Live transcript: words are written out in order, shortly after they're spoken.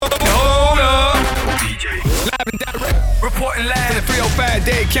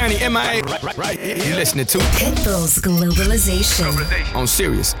County, MIA. Right here. You're listening to Pitbull's Globalization on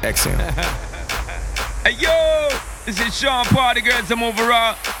Sirius XM. Hey yo, this is Sean Party Girls, I'm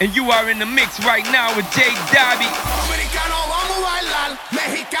overall, and you are in the mix right now with Jake Dobby. Dominicano vamos a bailar,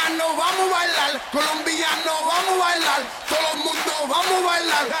 mexicano vamos a bailar, colombiano vamos a bailar, todo el mundo vamos a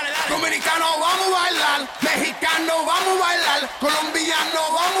bailar. Dominicano vamos a bailar, mexicano vamos a bailar, colombiano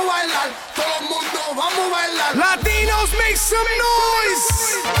vamos a bailar, todo el mundo vamos a bailar. Latinos make some noise.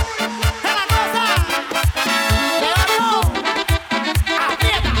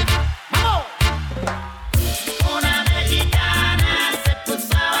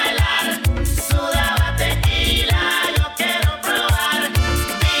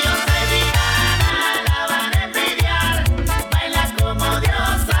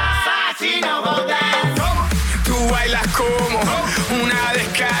 Como una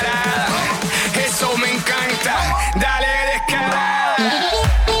descarada, eso me encanta, dale descarada.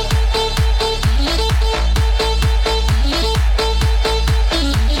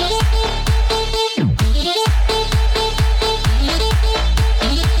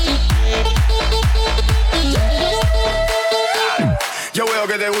 Yo veo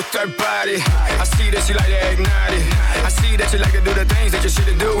que te gusta el party, I see that you like to ignite it, I see that you like to do the things that you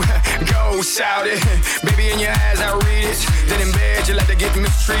shouldn't do. Go shout it, baby in your eyes I read it. Then in bed you like to get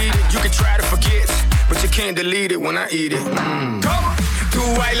mistreated. You can try to forget, but you can't delete it when I eat it. Tú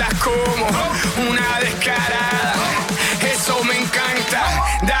bailas como una descarada, eso me encanta,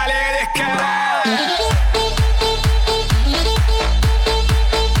 dale descarada.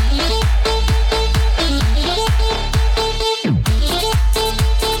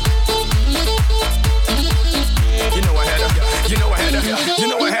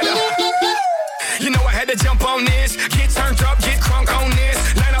 Jump on this, get turned up, get crunk on this.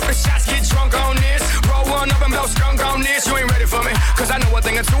 Line up the shots, get drunk on this. Roll one up and blow skunk on this. You ain't ready for me, cause I know a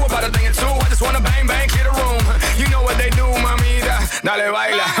thing or two about a thing or two. I just wanna bang, bang, clear the room. You know what they do, mamita. Dale,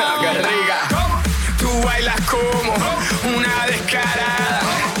 baila, que rica. Tú bailas como una descarada,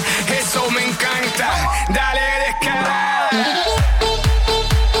 eso me encanta. Dale, descarada.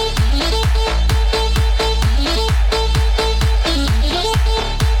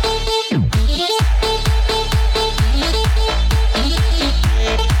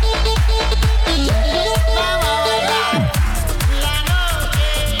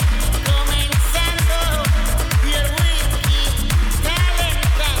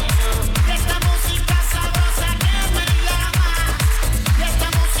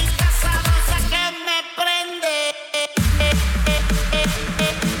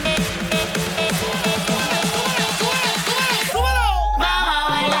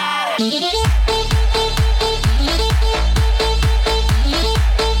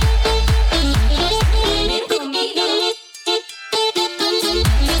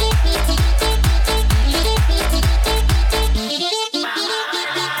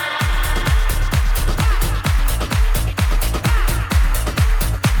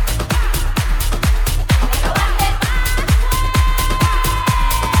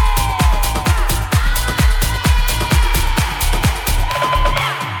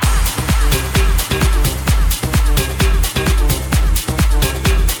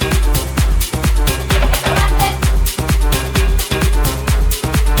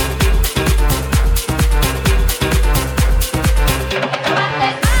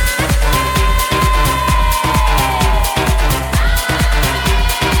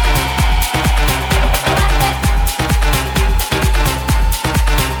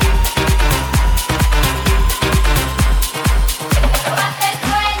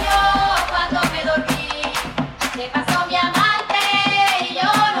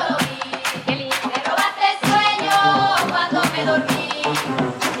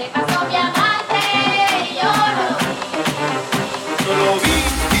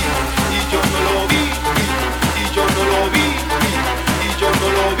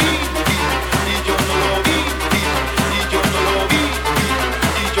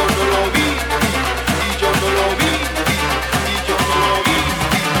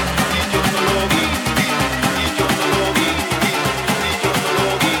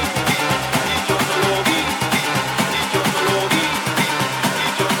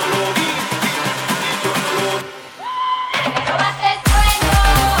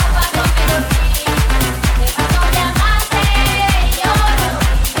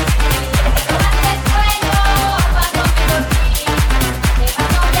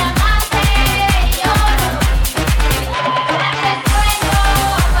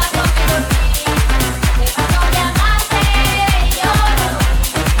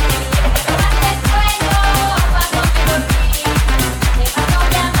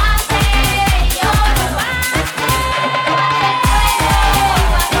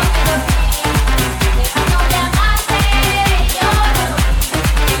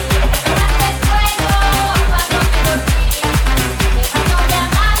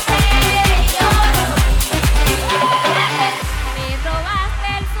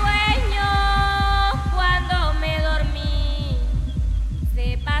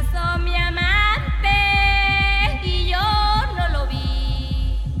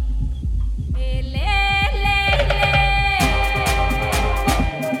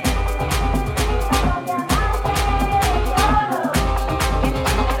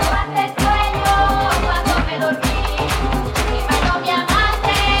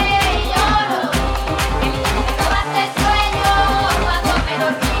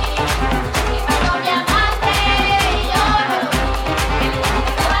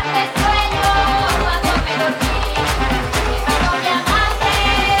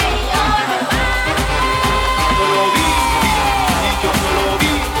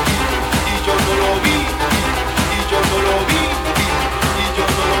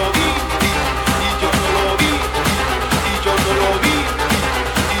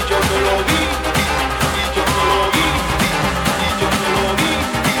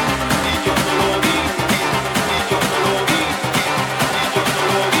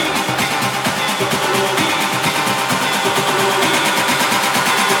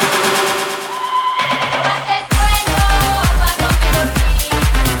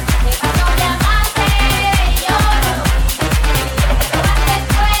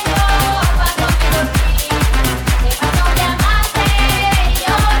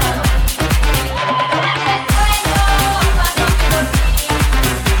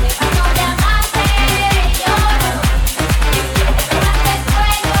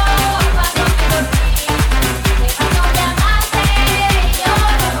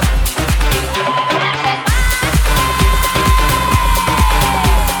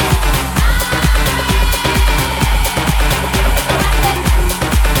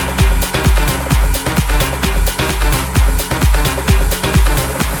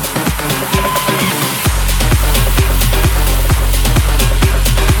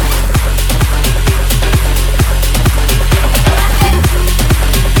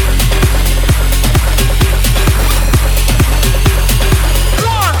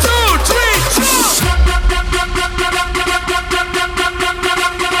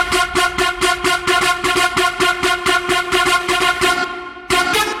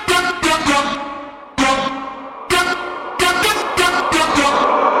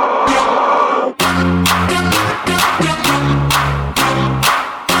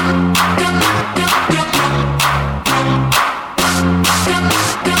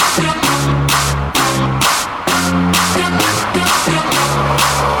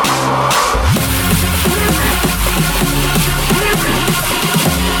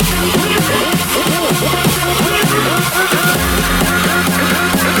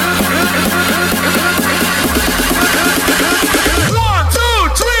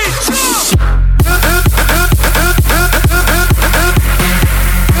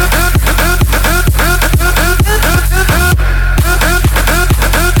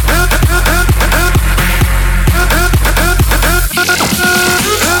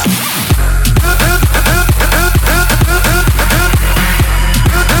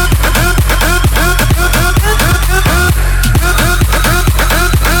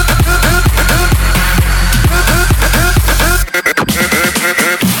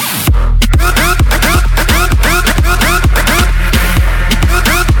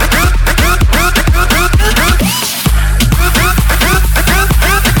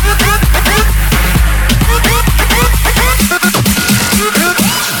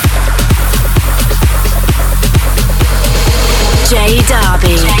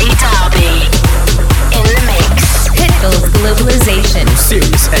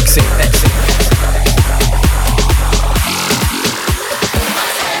 Sirius XM.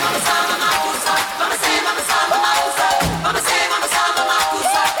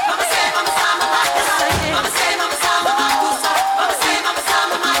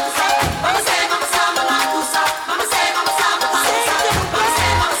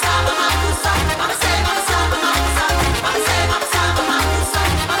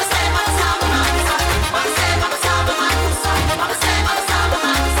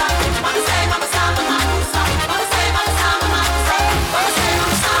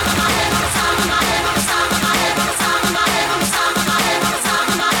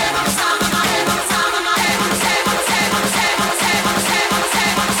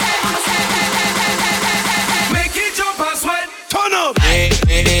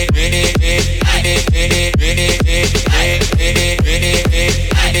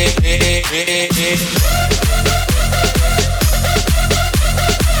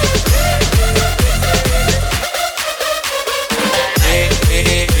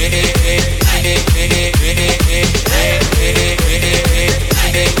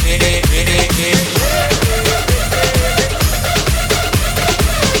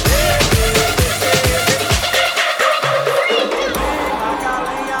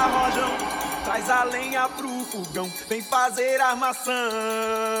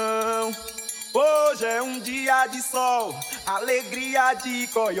 Hoje é um dia de sol, alegria de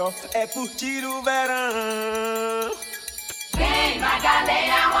coió, é curtir o verão. Vem,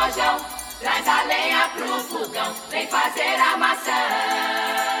 Magalenha, rojão, traz a lenha pro fogão, vem fazer armação.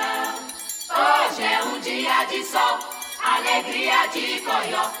 Hoje é um dia de sol, alegria de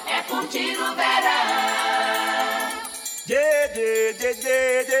coió, é curtir o verão. Yeah, yeah, yeah,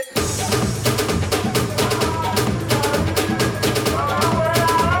 yeah, yeah.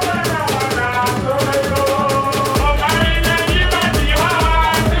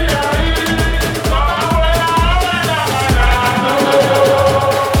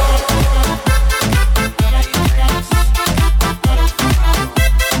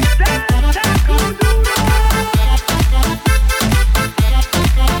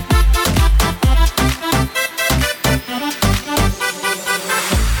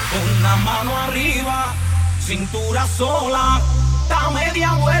 Cintura sola, da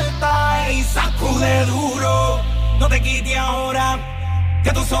media vuelta y sacude duro. No te quites ahora,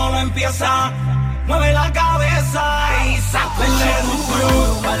 que tú solo empiezas. Mueve la cabeza y sacude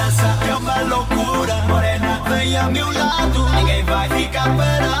duro. Balança é uma loucura, morena, vem a meu lado. Ninguém vai ficar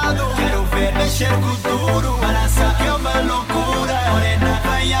parado, quero ver mexer com duro. Balança é uma loucura, morena,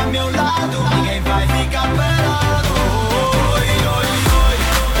 vem a meu lado. Ninguém vai ficar parado.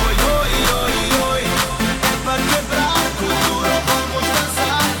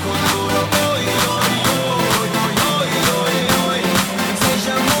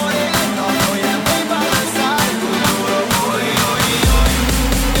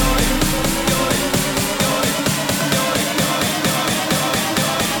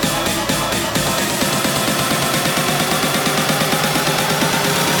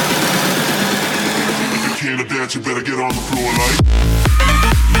 You better get on the floor like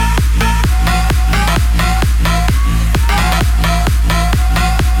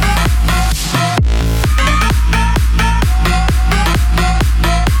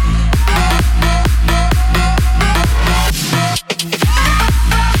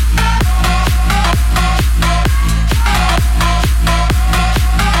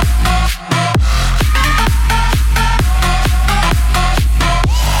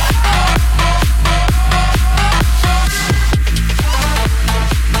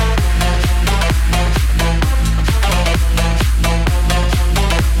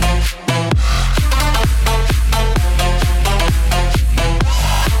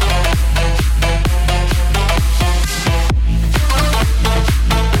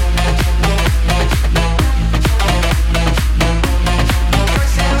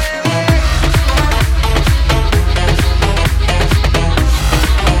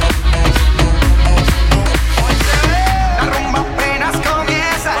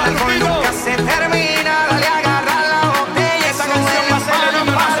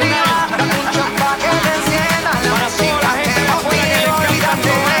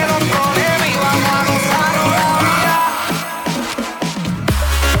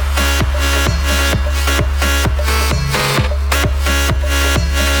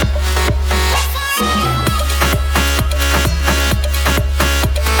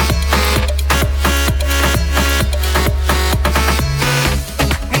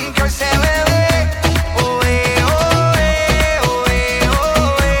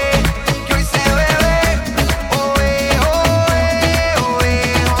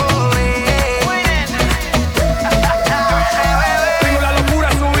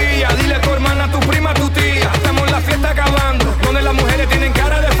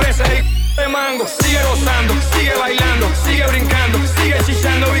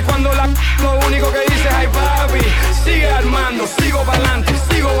Lo único que dice es ay papi, sigue armando, sigo pa'lante,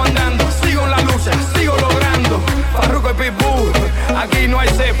 sigo andando, sigo en la lucha, sigo logrando. Farruko y Pitbull, aquí no hay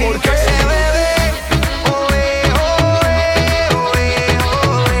sé por qué.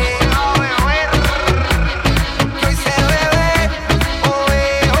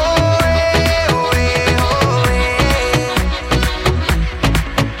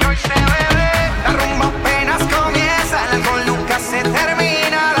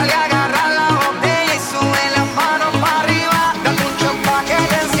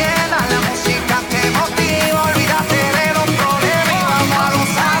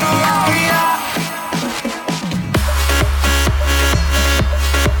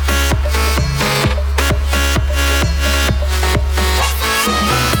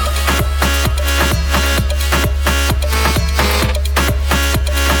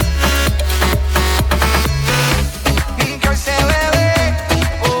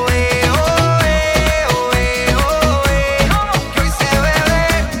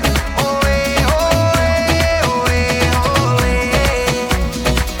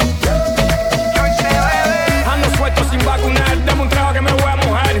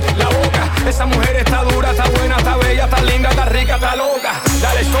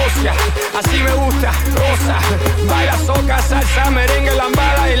 Así me gusta, rosa, baila soca, salsa, merengue,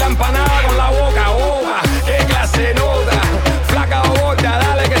 lambada y la empanada con la boca, oba, qué clase nota, flaca o gorda,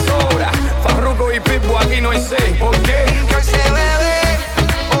 dale que sobra, Farruko y Pitbull aquí no hay seis, ¿por qué? Que hoy se bebe.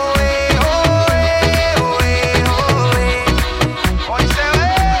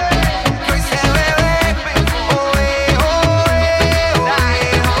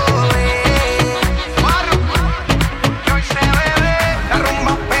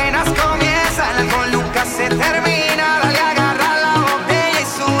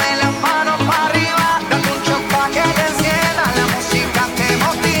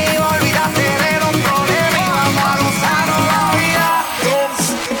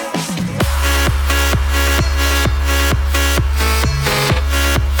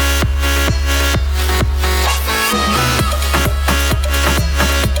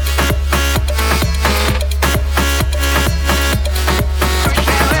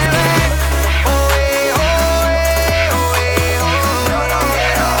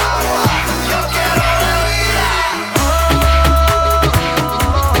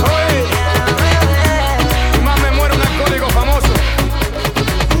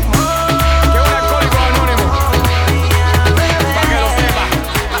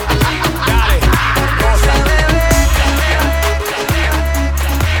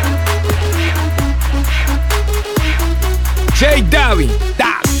 J Davi,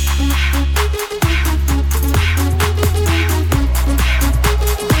 da.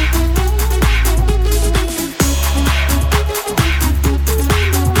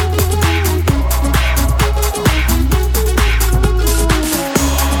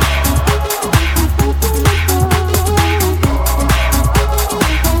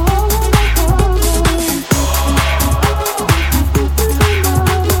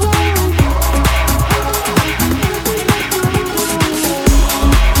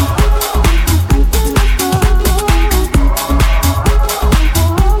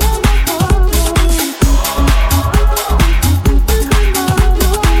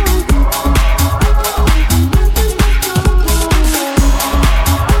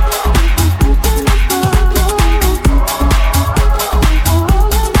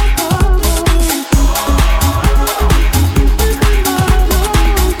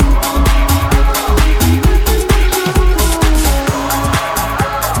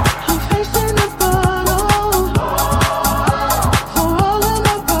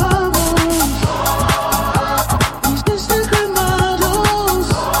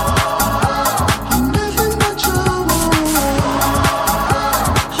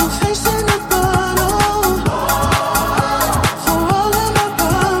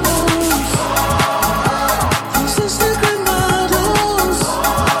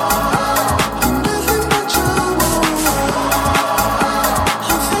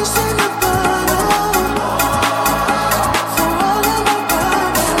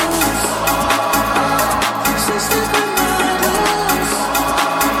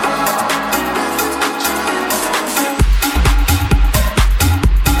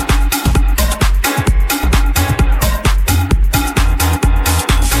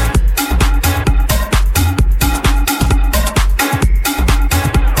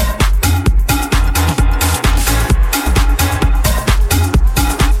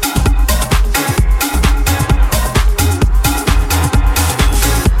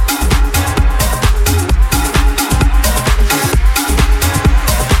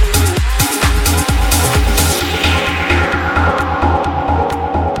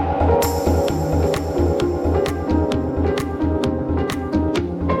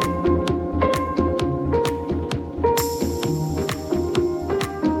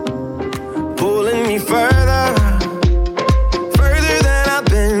 me further than I've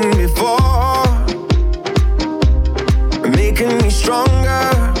been before, making me stronger,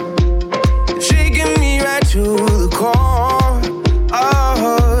 shaking me right to the core.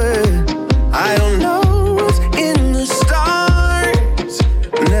 Oh, I don't know what's in the stars,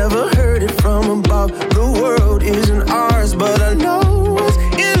 never heard it from above. The world isn't ours, but I know what's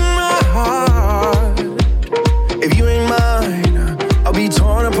in my heart. If you ain't mine, I'll be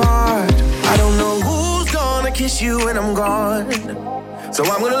torn apart. I don't know who's gonna kiss you when I'm gone, so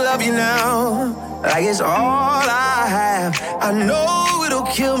I'm gonna love you now, like it's all I have. I know it'll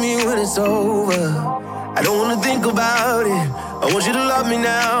kill me when it's over. I don't wanna think about it, I want you to love me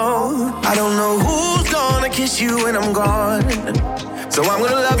now. I don't know who's gonna kiss you when I'm gone, so I'm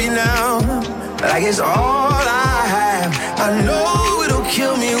gonna love you now, like it's all I have. I know it'll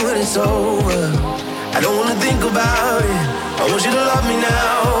kill me when it's over. I don't wanna think about it, I want you to love me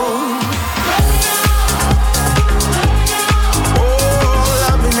now.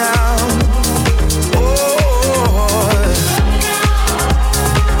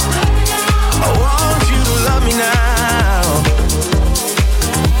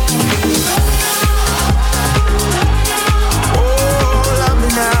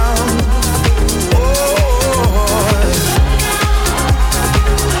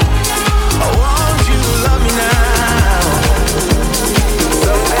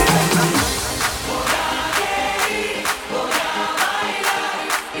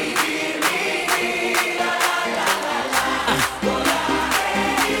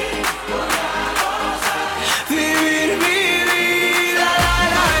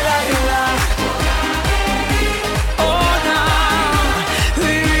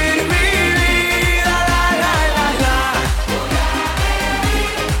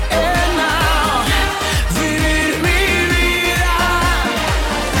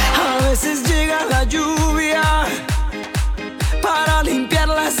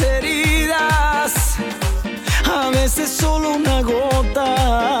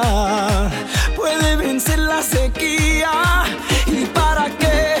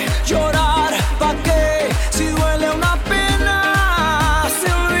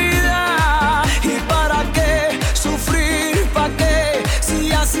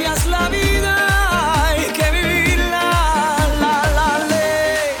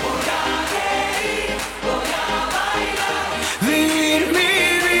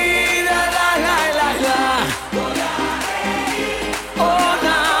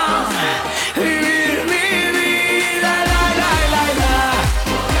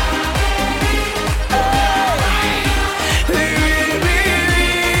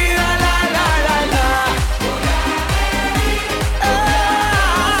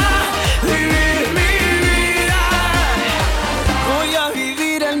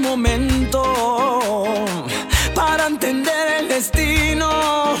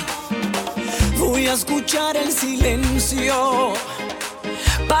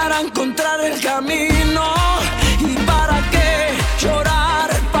 Para encontrar el camino. ¿Y para qué llorar?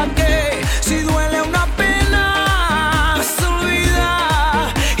 ¿Para qué? Si duele una pena se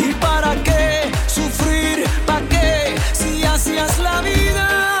olvida. ¿Y para qué sufrir? ¿Para qué? Si así es la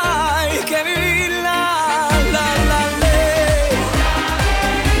vida hay que vivirla. La ley.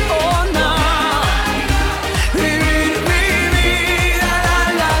 Oh no. Vivir mi vida.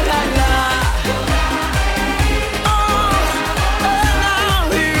 La.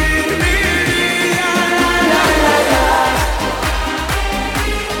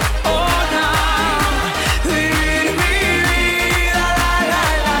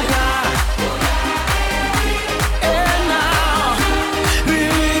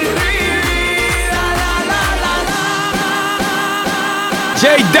 J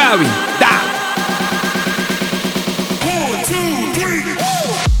Davi, da.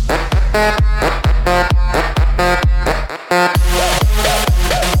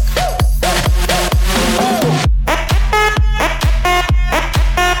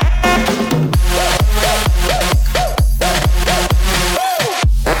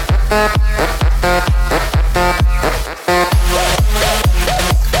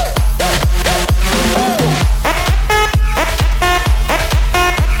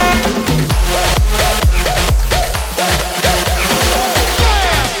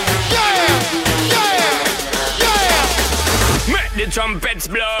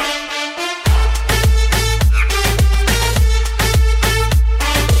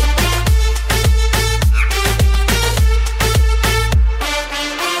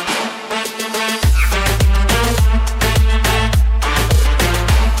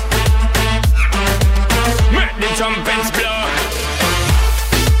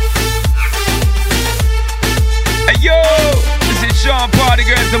 yo, this is Sean Party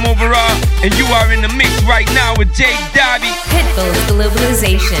Girls from Overall, and you are in the mix right now with Jake Dobby. Pitbull's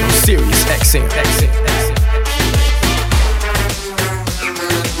Globalization. Sirius XM.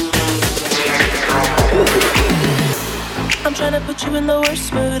 I'm trying to put you in the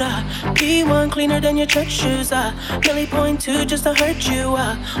worst mood. P1 cleaner than your church shoes. Millie point 2 just to hurt you.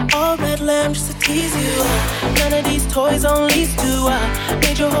 All red lamb just to tease you. None of these toys on lease to.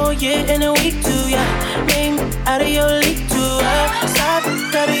 Made your whole year in a week too. Name out of your league too. Stop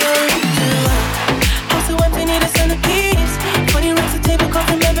out of your league too. House so empty, need a centerpiece. 20 racks of table come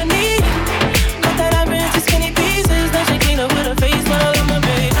from ebony. Cut that ivory into skinny pieces. Then she clean up with her face, but I love my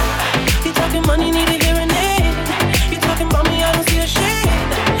babe. You talking money, need a hearing aid. About me, I don't see a shade.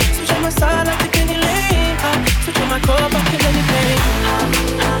 Switch on my side like the Kenny Lane. Switch on my core, I can let it pay.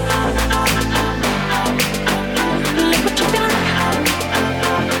 Look what you done.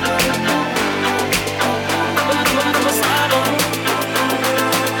 I'm a side on.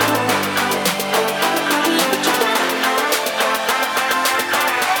 Look what you done.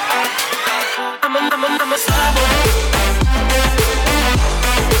 I'm a side on.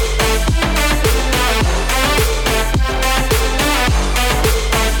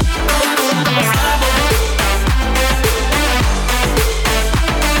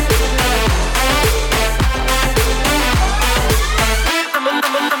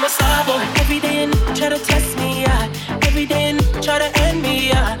 Try to test me, every day try to end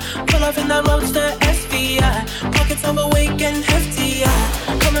me, pull off in that roadster SVI, pockets overweight and hefty,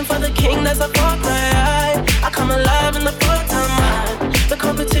 coming for the king, that's a far cry. I come alive in the part-time, the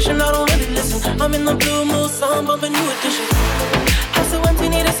competition, I don't really listen. I'm in the blue moon song, bumping new edition. House so empty,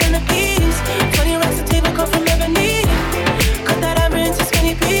 need a centerpiece. 20 racks of table come from ebony. Cut that ivory into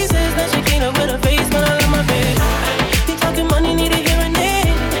skinny pieces. Then she clean up with her face, but I love my babe. You talking money, need a hearing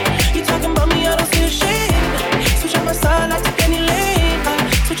aid. You talking about me, I don't see a shade. Switch on my side like the Kenny Lane.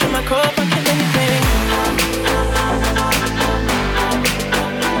 Switch on my core, I can anything.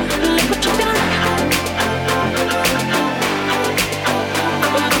 Look what you done.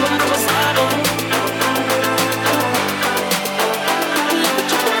 I'm a side on. Look what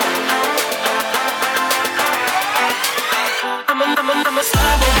you done. I'm a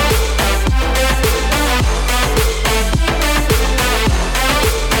side on.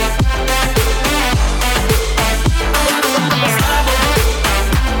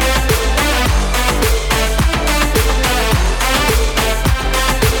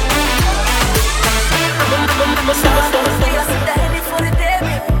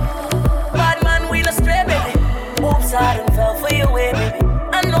 I done fell for your way, baby.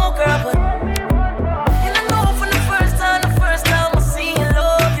 I know, girl, but and I know from the first time I see your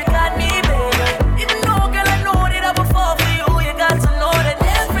love, you got me, baby. Even though, girl, I know that I would fall for you, you got to know that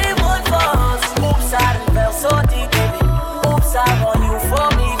everyone falls. Oops, I done fell so deep, baby. Oops, I want you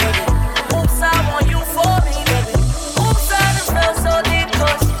for me, baby. Oops, I want you for me, baby. Oops, I done fell so deep,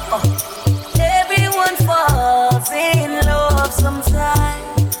 'cause everyone falls in love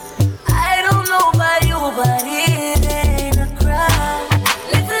sometimes. I don't know about you, but it ain't a crime.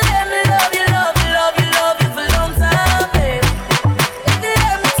 If you let me love you, love you, love you, love you for a long time, baby. If you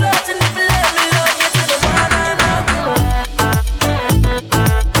let me touch and if you let me love you to the one I love you.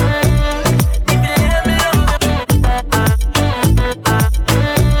 If you let me love you,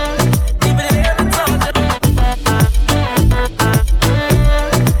 if you let me touch you.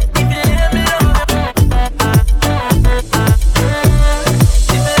 If you let me love you,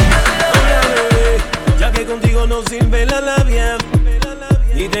 ya que contigo no sirve la labia,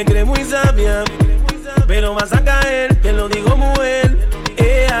 y te crees muy sabia, pero vas a caer, te lo digo mujer.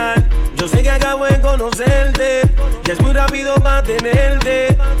 Yo sé que acabo de conocerte, ya es muy rápido para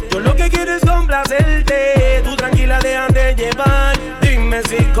tenerte. Yo lo que quiero es complacerte, tú tranquila déjate llevar. Dime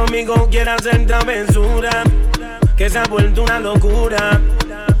si conmigo quieres hacer travesura, que se ha vuelto una locura.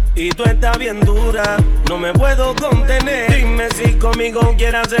 Y tú estás bien dura, no me puedo contener. Dime si conmigo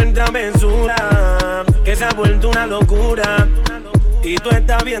quieres hacer travesura, que se ha vuelto una locura. Y tú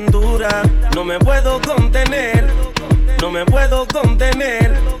estás bien dura, no me puedo contener. No me puedo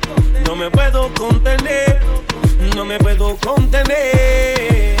contener. No me puedo contener. No me puedo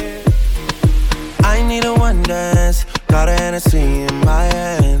contener. I need a one dance, got a Hennessy in my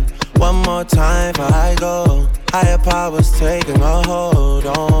hand. One more time before I go. Higher powers taking a hold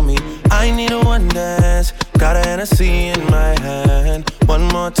on me. I need a one dance, got a Hennessy in my hand. One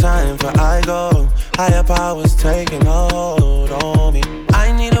more time before I go. Higher powers taking a hold on me.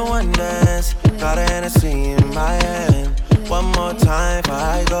 I need a one dance, got a Hennessy in my hand. One more time before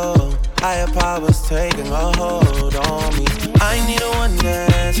I go. Higher powers taking a hold on me. I need a one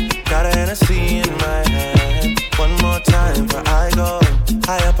dance, got a Hennessy in my hand. One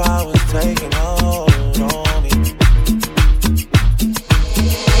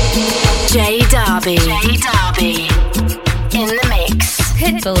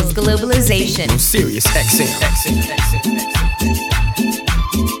Fundamentals Globalization. Sirius XM.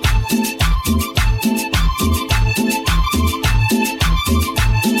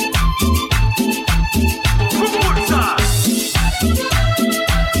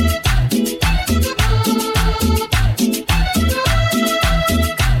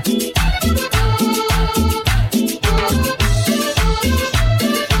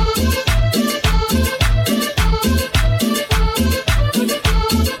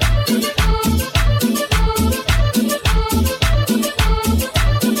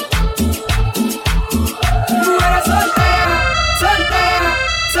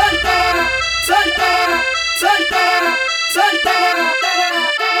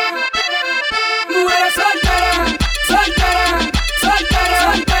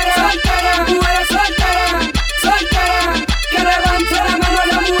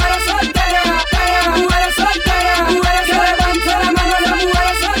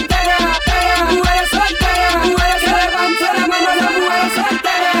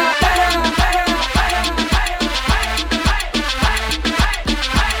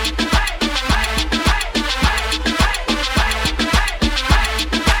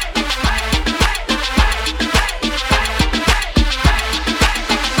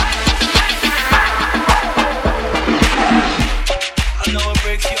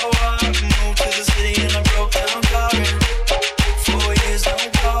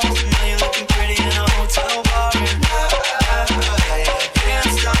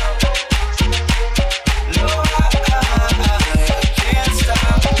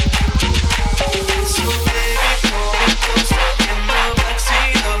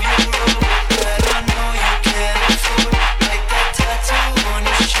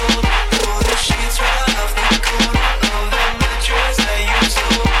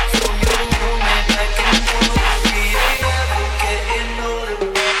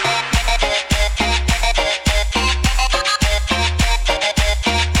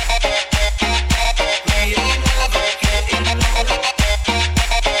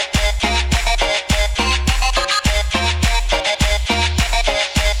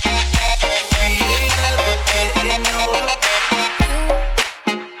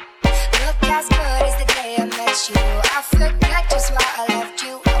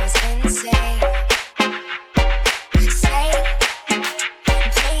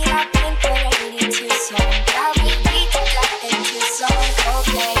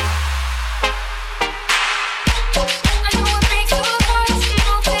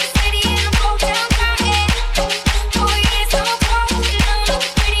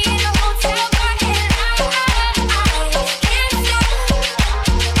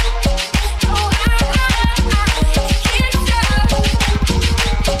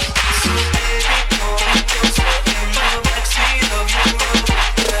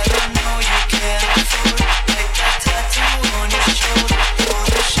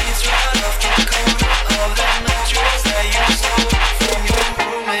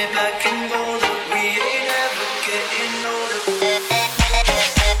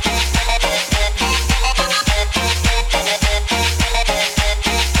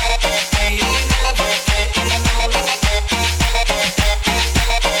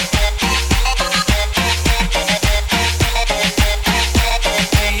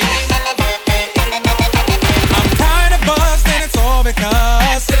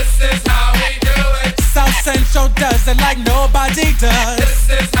 does it like nobody does. This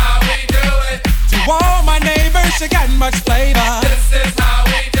is how we do it. To all my neighbors, you got much flavor. This is how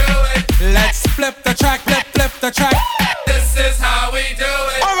we do it. Let's flip the track, flip the track. This is how we do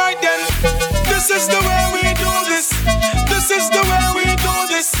it. Alright then, this is the way we do this. This is the way we do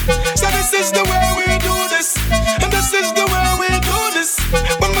this. So this is the way we do this. And this is the way we do this.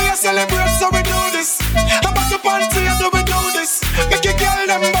 When we are celebrate, so we do this. About the party, so we do this. Make you girl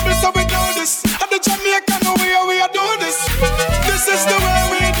them bubble, so we do this. At the Jamaican way, we are doing this. This is the way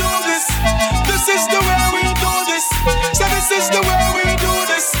we do this. This is the way we do this. So this is the way we do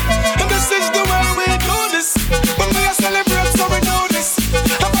this. And this is the way we do this. When we are celebrate, so we do this.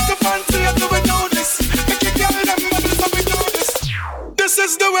 About the party, so we do this. Make you girl them bubble, so we do this. This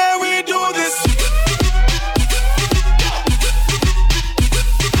is the way we do this.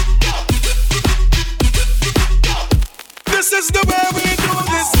 This is the way we do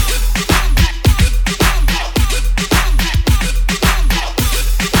this.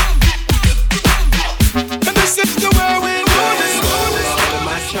 And this is the way we do this. Gold all in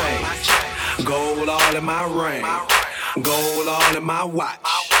my chain, gold all in my ring, gold all in my watch.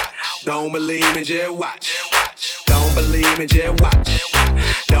 Don't believe me, just watch. Don't believe me, just watch.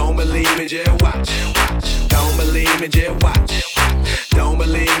 Don't believe me, just watch. Don't believe me, just watch. Don't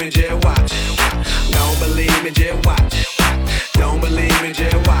believe me, just watch. Don't believe me, just watch. Don't believe me,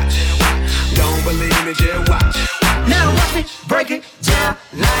 just watch. Don't believe me, just watch. Now watch me break it down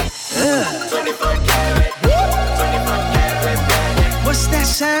like 24 karat. 24 karat magic. What's that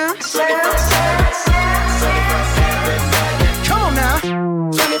sound? 24 karat magic. Come on now.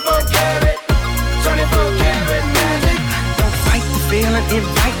 24 karat. 24 karat magic. Don't fight the feeling,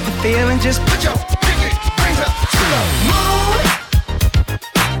 invite the feeling. Just put your pinky rings up to the moon.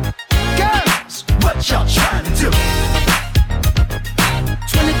 Girls, what y'all trying to do?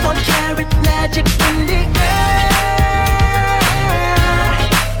 24 karat magic in the air.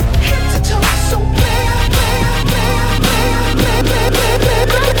 Head to toe, so clear, clear, clear, clear, clear, clear, clear,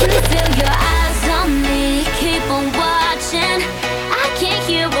 clear. I can feel your eyes on me, keep on watching. I can't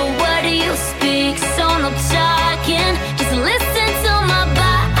hear a word you speak, so no talking. Just listen to my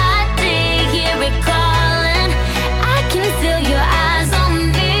body, hear it calling. I can feel your eyes on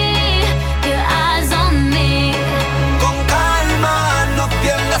me, your eyes on me. Con calma, no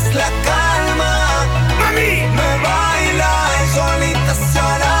pierdas la calma. Mami, me baila y solita se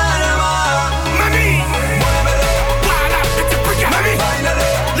alarma. Mami, muévelo, wild out, let the freak out. Mami, bailale,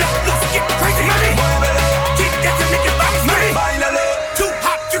 let's get crazy. Mami, muévelo, keep that to make it bounce. Mami, bailale. too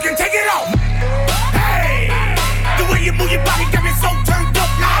hot, you can take it off. Hey, the way you move your body got me so turned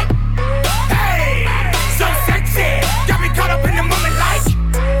up like. Hey, so sexy, got me caught up in the moment like.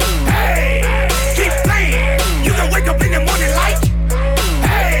 Hey, keep playing, you can wake up in the morning like.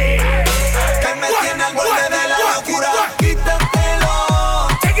 Hey, Que me tiene al borde de la locura. Quítatelo,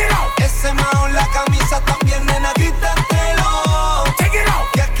 take it off, ese mao en la camisa también, nena, quítatelo. take it off,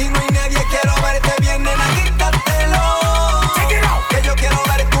 Que aquí no hay nadie, quiero verte bien, nena, quítatelo. take it off. Que yo quiero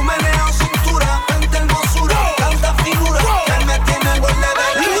ver tu meneo, cintura, tanta hermosura, tanta figura. Que me tiene al borde de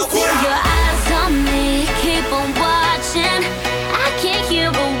la Feel locura. your eyes on me, keep on watching. I can't hear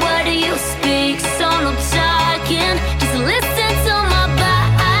a word you speak, so no talking. Just listen to my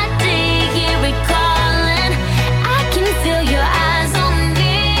body, hear it calling. I can feel your eyes on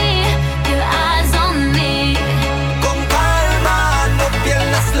me, your eyes on me. Con calma, no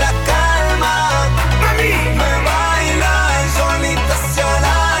pierdas la calma. Mami, Me baila y solita se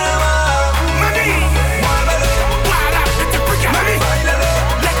alarma. mami, Muévelo, wild out, let the freak out. Mami, bailale,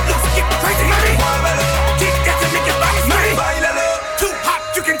 let loose, get crazy. Mami, muévelo, keep that to make it bounce. Mami, bailale. too hot,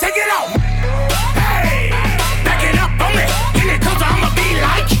 you can take it off. Hey, back it up on me, in it 'cause I'ma be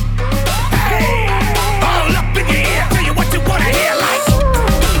like. Hey, all up in your ear, tell you what you wanna hear like.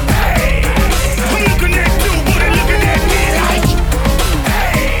 Hey, I'm looking at you, but I'm looking at me like.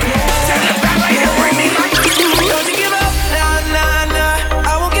 Hey, send it back right here, bring me like. Don't you give up, nah, nah, nah.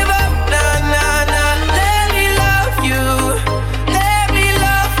 I won't give up, nah, nah, nah. Let me love you, let me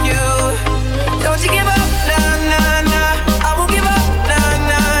love you. Don't you give up, nah, nah, nah. I won't give up, nah,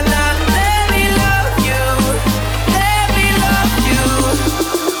 nah, nah. Let me love you, let me love you.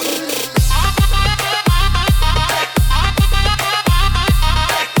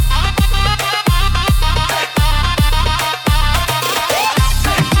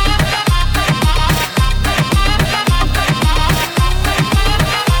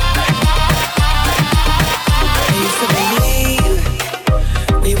 I used to believe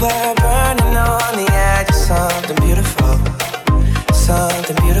we were burning on the edge of something beautiful,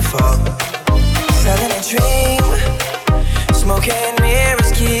 something beautiful. Selling a dream, smoking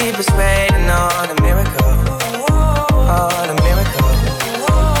mirrors keep us waiting on a miracle, on a miracle.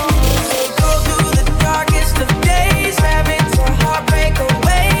 So go through the darkest of days, having to heartbreak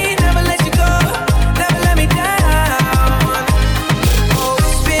away. Never let you go, never let me down. Oh,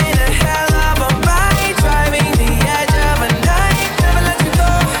 it's been a hell of a ride, driving the edge of a night. Never let you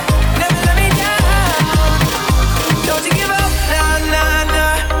go, never let me down. Don't you give up, nah, nah,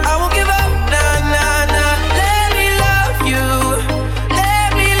 nah. I won't give up, nah, nah, nah. Let me love you, let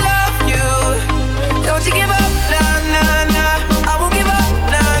me love you. Don't you give up, nah, nah, nah.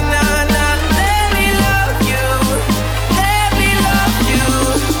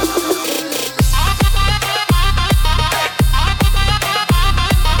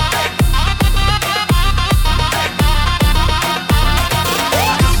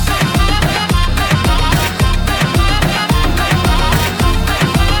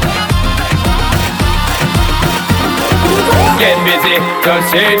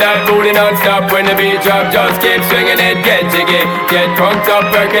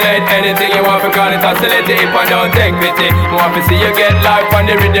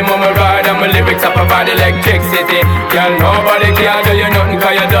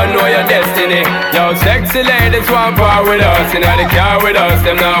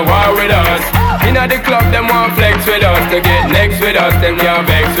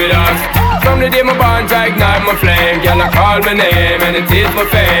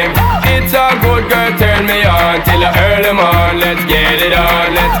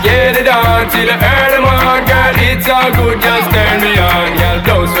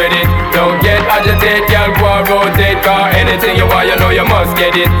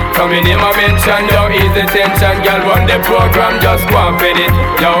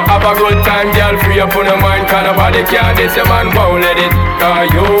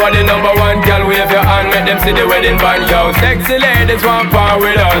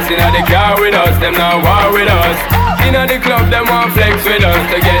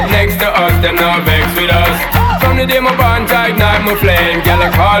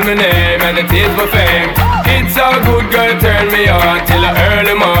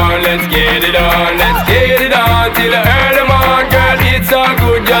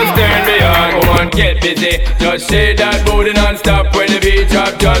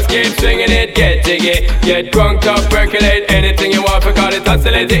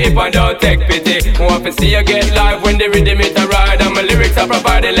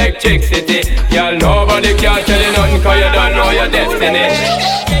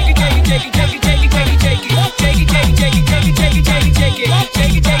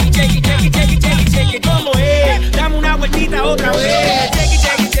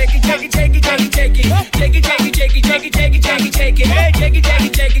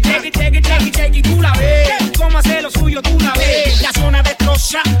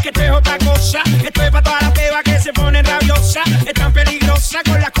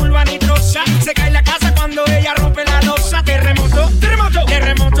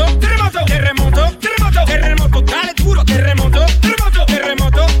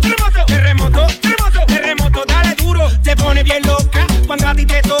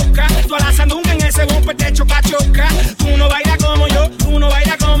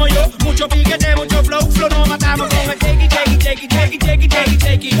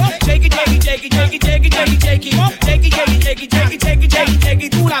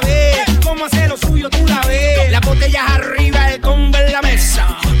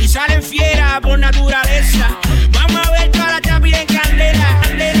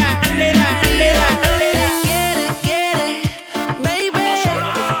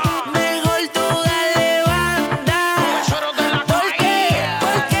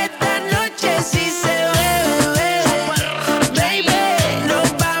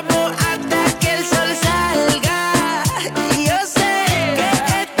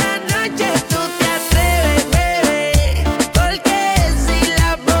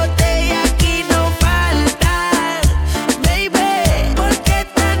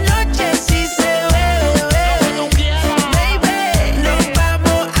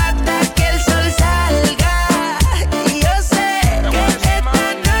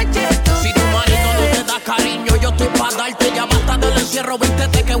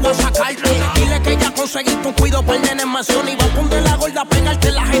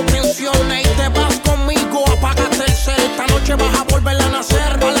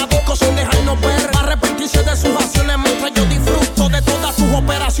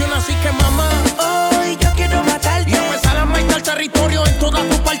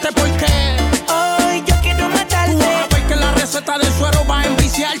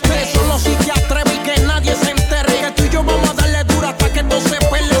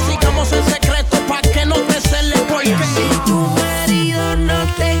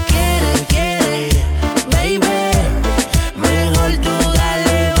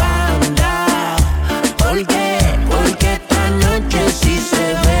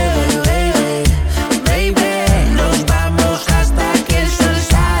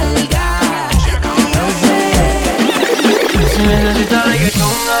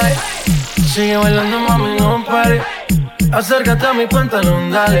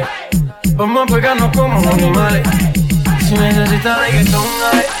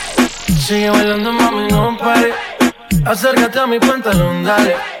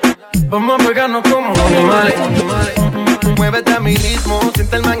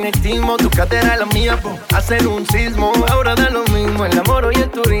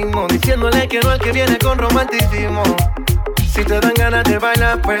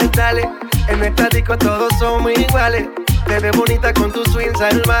 Te ves bonita con tu swing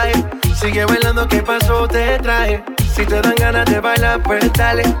salvaje. Sigue bailando, ¿qué pasó? Te traje. Si te dan ganas de bailar, pues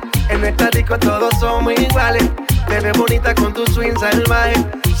dale. En esta disco todos somos iguales. Te ves bonita con tu swing salvaje.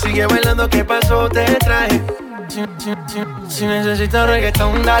 Sigue bailando, ¿qué pasó? Te traje. Si necesitas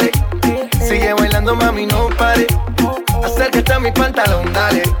reggaetón, dale. Sigue bailando, mami, no pare. Acércate a mi pantalón,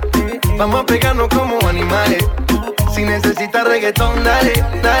 dale. Vamos a pegarnos como animales. Si necesitas reggaetón, dale,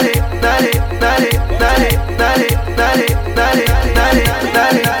 dale, dale, dale, dale, dale, dale, dale, dale,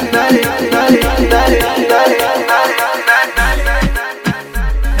 dale, dale, dale, dale, dale, dale.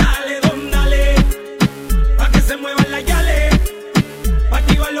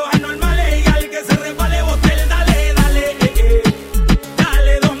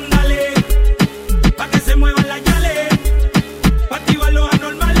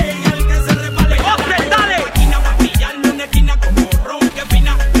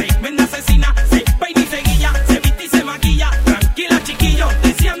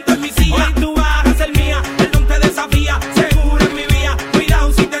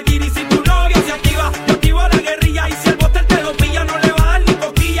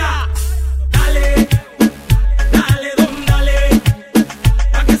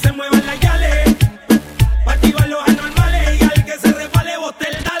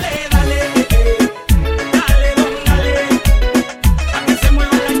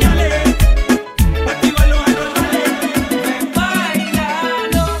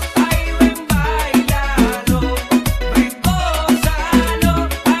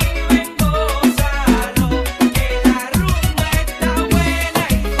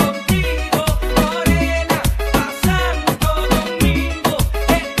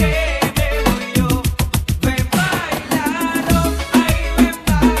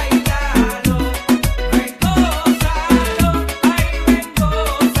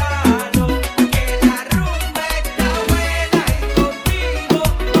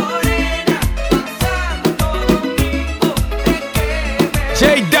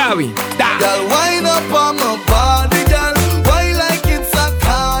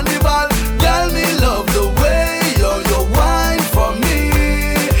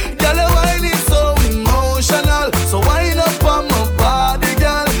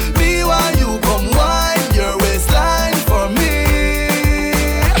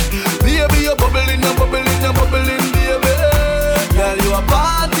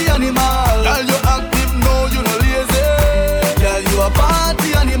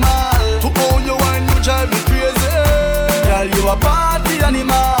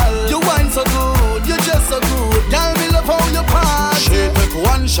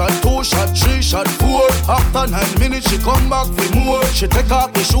 After 9 minutes, she come back for more. She take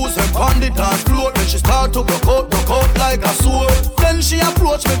off the shoes and pound it on floor. Then she start to broke out like a sword. Then she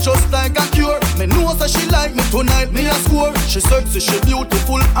approach me just like a cure. Me know that she like me tonight, me a score. She sexy, she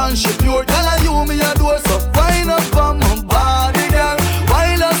beautiful and she pure. Tell her you me a door, so wind up on my body, girl.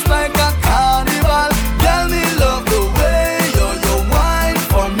 Wind us like a carnival. Girl, me love the way you wine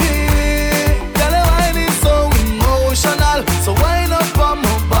for me. Girl, the wine is so emotional. So wind up on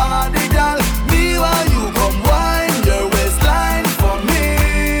my body, girl. Me while you come wine your waistline for me.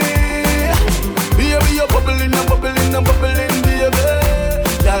 Baby, you're bubbling and bubbling and bubbling, baby.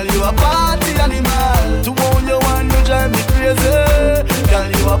 Girl, you a party animal. To own your wine, you drive me crazy. Girl,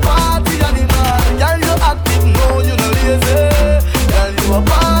 you a party animal. Girl, you active, no, you no lazy. Girl, you a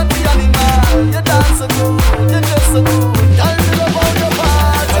party animal. You dance so good, you dress so good. Girl, you love all your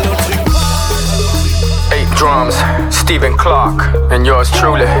party. 8 drums, Stephen Clark, and yours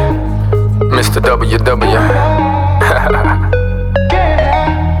truly, Mr. WW.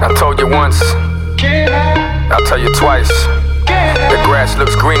 I told you once, I'll tell you twice. The grass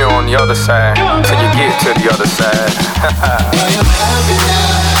looks greener on the other side till you get to the other side. I am happy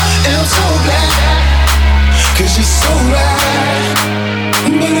now, and I'm so glad, 'cause you're so right.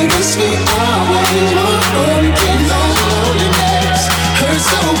 But it gets me always more to get no loneliness. Hurts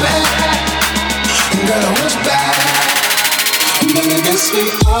so bad, girl, I want you back. But it gets me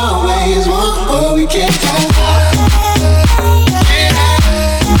always more, we can't go.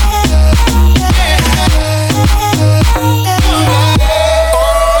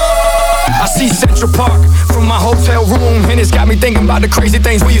 I see Central Park from my hotel room, and it's got me thinking about the crazy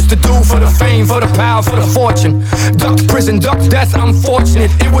things we used to do for the fame, for the power, for the fortune. Ducked prison, ducked death,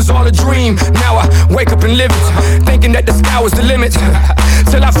 unfortunate. It was all a dream. Now I wake up and live it, thinking that the sky was the limit.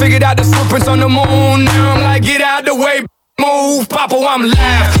 Till I figured out the footprints on the moon. Now I'm like, get out the way. Move, Papa, I'm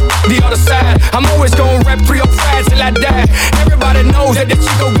live. The other side, I'm always gon' rep 305 till I die. Everybody knows that the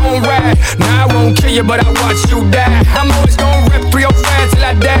Chico gon' ride. Now I won't kill you, but I watch you die. I'm always gon' rep 305 till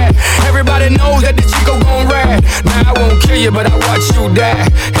I die. Everybody knows that the Chico gon' ride. Now I won't you, but I watch you die.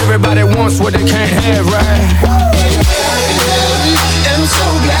 Everybody wants what they can't have, right? I'm so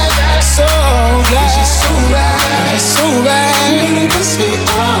glad, so glad, so right, so right. Cause we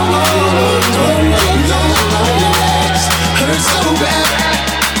all hurt so bad.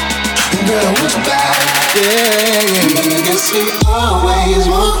 Girl, I want you back, yeah. I guess we always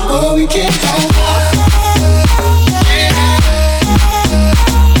want what we can't have.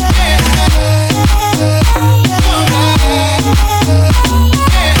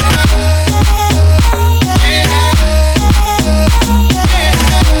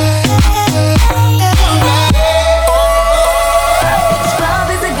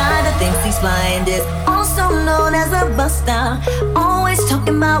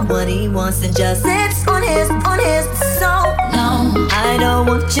 What he wants and just sits on his soul. No, I don't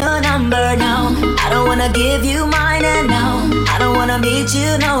want your number, no. I don't wanna give you mine, and no, I don't wanna meet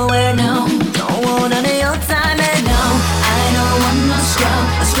you nowhere, no. Don't want none of your time, and no, I don't want no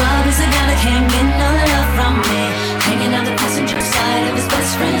scrub. A scrub is a guy that can't get no love from me. Hanging out the passenger side of his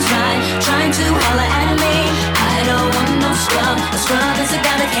best friend's ride, trying to holler at me. I don't want no scrub. A scrub is a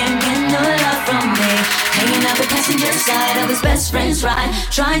guy that can't get no love from me. Hanging out the passenger side of his best friend's ride,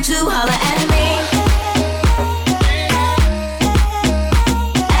 trying to holler at me.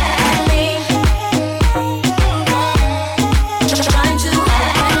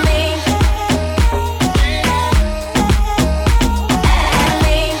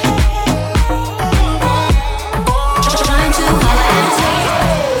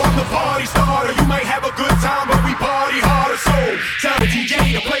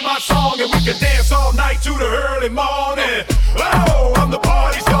 Dance all night to the early morning. Oh, I'm the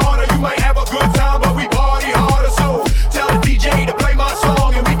party starter. You might have a good time, but we party harder. So tell the DJ to play my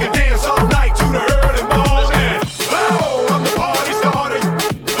song and we can dance all night to the early morning. Oh, I'm the party starter.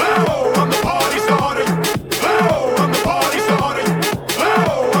 Oh, I'm the party starter. Oh, I'm the party starter.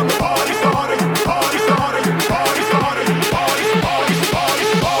 Oh, I'm the party starter. Party starter. Party starter. Party, party,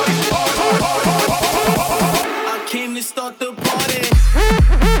 party, party, party. I came to start the party.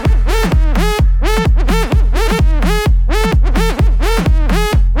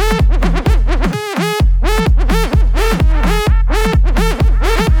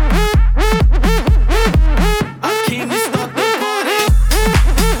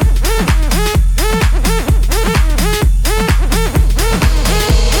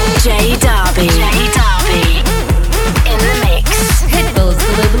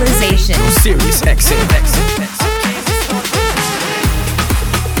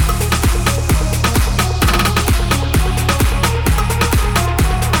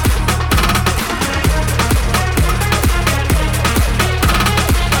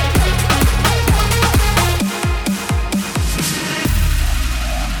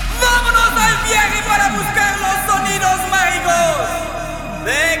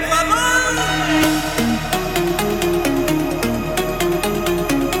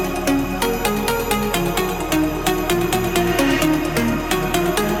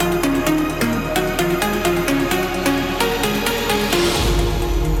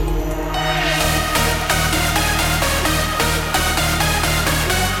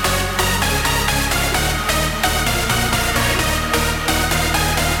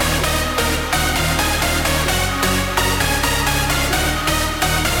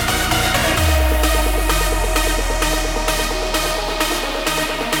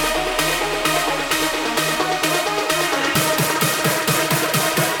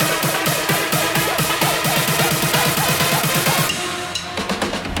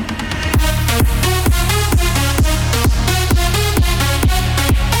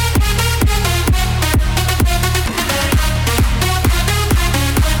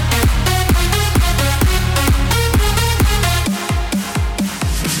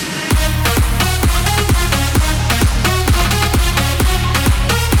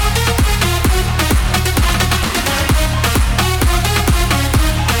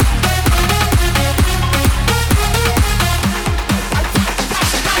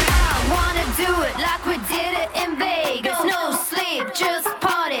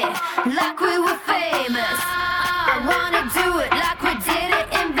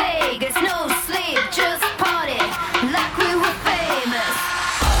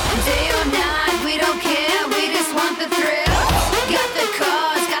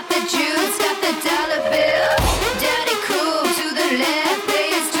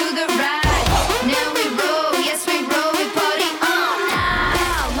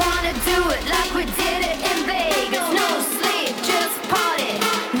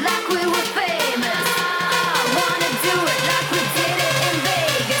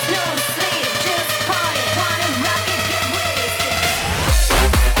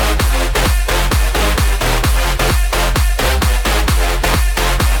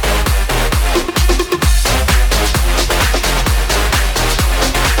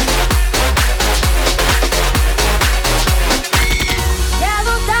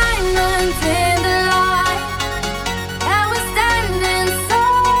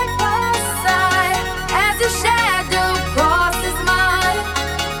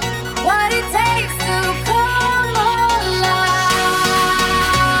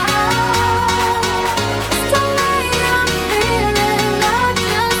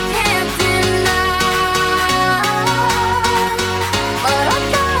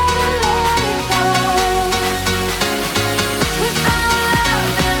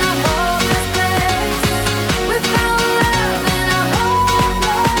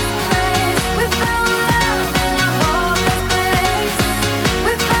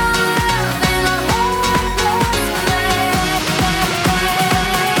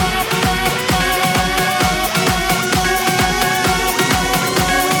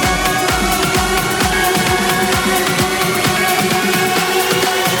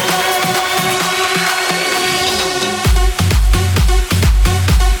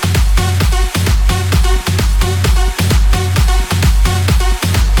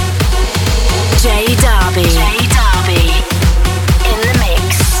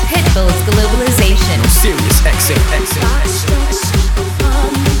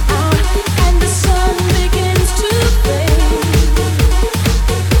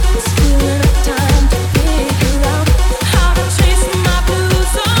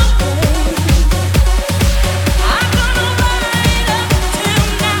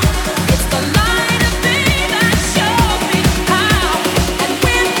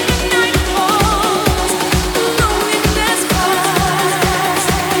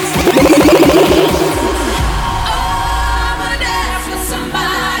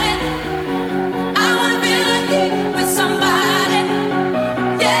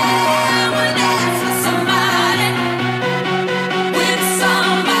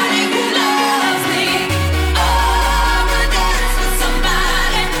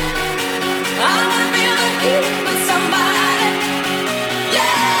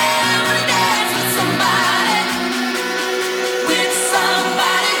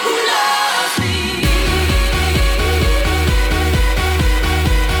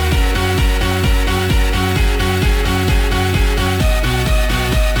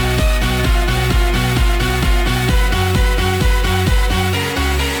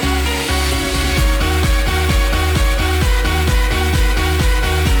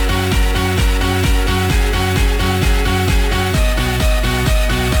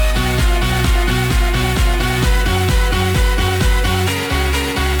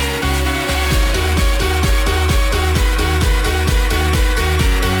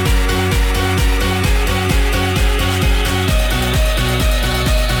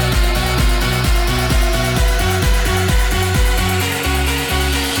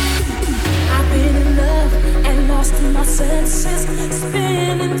 senses.